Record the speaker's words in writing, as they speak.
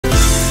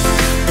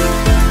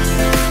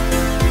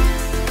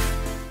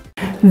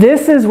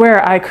This is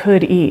where I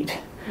could eat.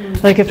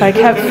 Like if I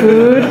kept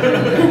food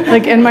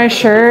like in my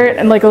shirt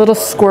and like a little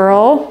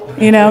squirrel,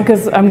 you know,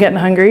 because I'm getting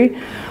hungry.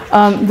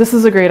 This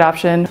is a great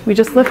option. We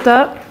just lift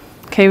up.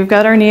 Okay, we've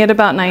got our knee at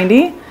about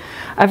 90.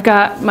 I've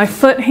got my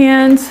foot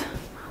hand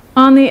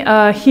on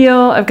the heel.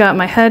 I've got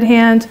my head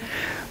hand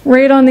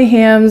right on the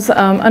hams,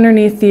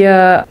 underneath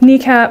the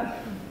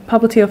kneecap,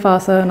 popliteal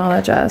fossa, and all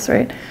that jazz,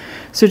 right?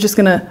 So just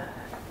gonna,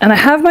 and I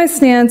have my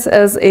stance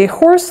as a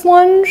horse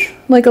lunge,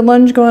 like a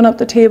lunge going up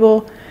the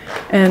table,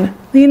 and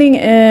leaning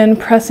in,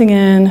 pressing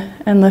in,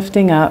 and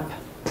lifting up,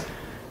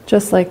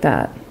 just like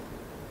that.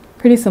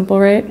 Pretty simple,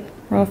 right?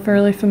 We're all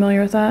fairly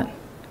familiar with that.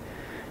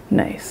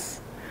 Nice.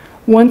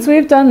 Once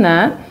we've done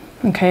that,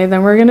 okay,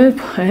 then we're gonna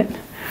put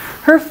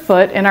her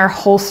foot in our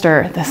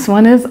holster. This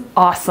one is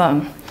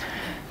awesome.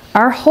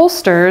 Our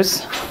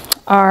holsters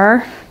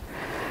are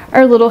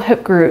our little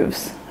hip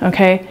grooves,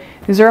 okay?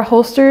 These are our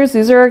holsters,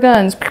 these are our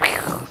guns.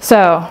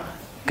 So,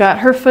 got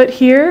her foot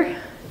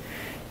here,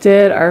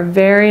 did our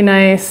very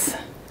nice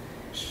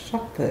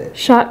shot put.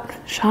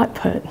 Shot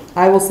put.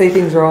 I will say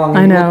things wrong.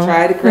 I know.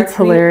 Try to correct it's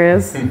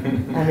hilarious. I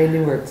made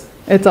new words.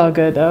 It's all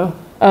good though.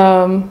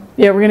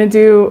 Yeah, we're gonna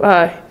do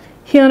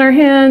heel in our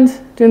hand,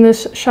 doing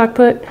this shock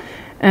put,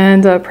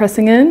 and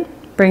pressing in,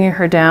 bringing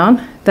her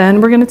down.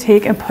 Then we're gonna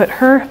take and put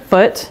her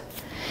foot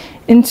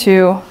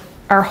into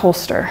our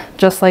holster,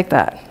 just like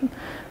that.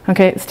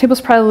 Okay, this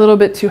table's probably a little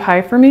bit too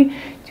high for me. Do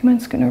you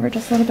mind scooting over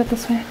just a little bit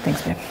this way?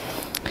 Thanks, babe.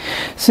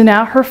 So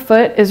now her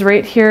foot is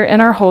right here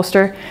in our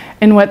holster,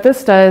 and what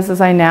this does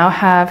is I now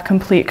have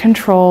complete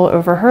control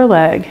over her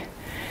leg,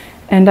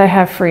 and I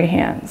have free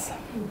hands.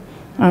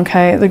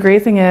 Okay, the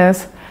great thing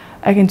is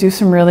I can do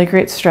some really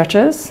great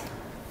stretches.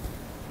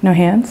 No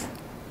hands.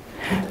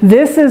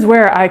 This is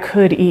where I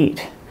could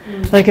eat.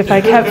 Like if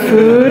I kept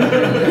food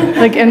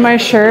like in my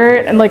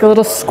shirt and like a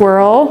little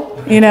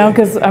squirrel, you know,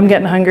 because I'm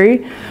getting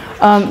hungry.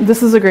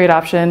 This is a great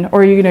option,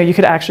 or you know, you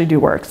could actually do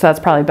work, so that's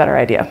probably a better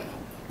idea.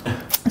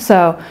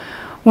 So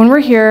when we're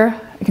here,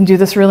 I can do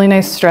this really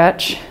nice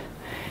stretch.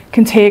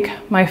 Can take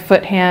my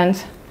foot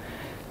hand,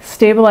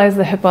 stabilize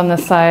the hip on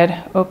this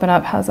side, open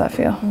up. How's that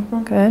feel?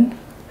 Good.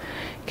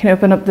 Can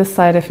open up this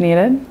side if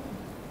needed.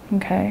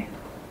 Okay.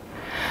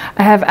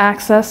 I have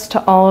access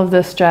to all of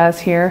this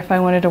jazz here if I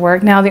wanted to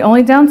work. Now the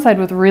only downside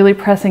with really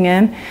pressing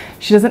in,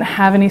 she doesn't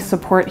have any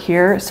support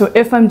here. So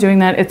if I'm doing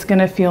that, it's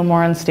gonna feel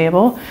more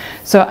unstable.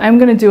 So I'm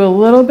gonna do a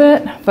little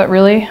bit, but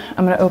really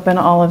I'm gonna open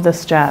all of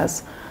this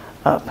jazz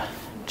up,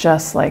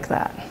 just like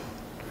that.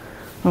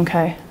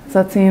 Okay, does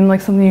that seem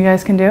like something you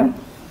guys can do?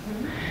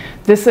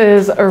 This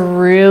is a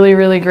really,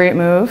 really great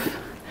move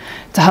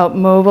to help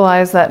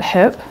mobilize that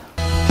hip